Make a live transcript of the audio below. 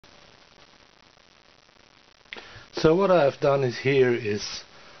So what I've done is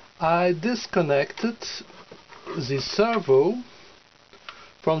I disconnected the servo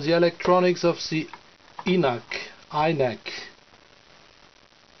from the electronics of the INAC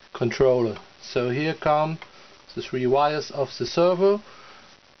controller. So here come the 3 wires of the servo,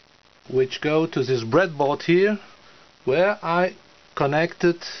 which go to this breadboard here, where I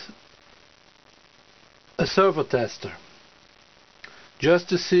connected a servo tester, just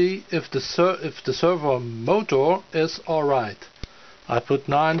to see if the servo motor is alright. I put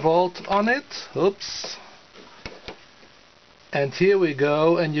 9 volt on it, oops, and here we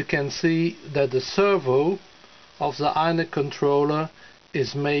go, and you can see that the servo of the INAC controller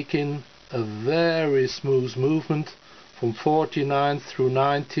is making a very smooth movement from 49 through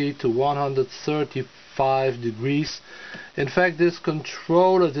 90 to 135 degrees. In fact, this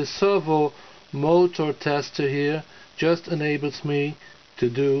controller, this servo motor tester here, just enables me to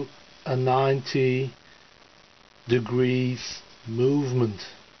do a 90 degrees movement.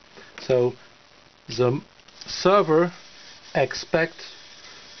 So the server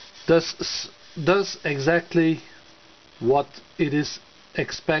does exactly what it is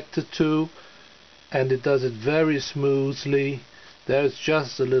expected to, and it does it very smoothly. There's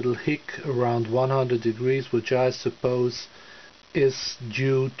just a little hic around 100 degrees, which I suppose is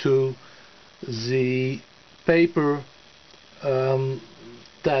due to the paper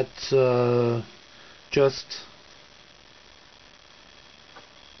that just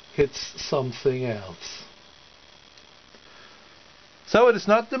hits something else. So it is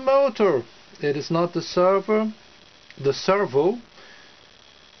not the motor, it is not the servo,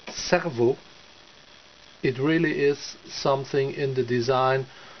 it really is something in the design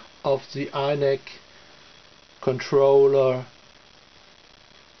of the INAC controller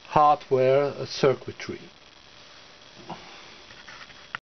hardware circuitry.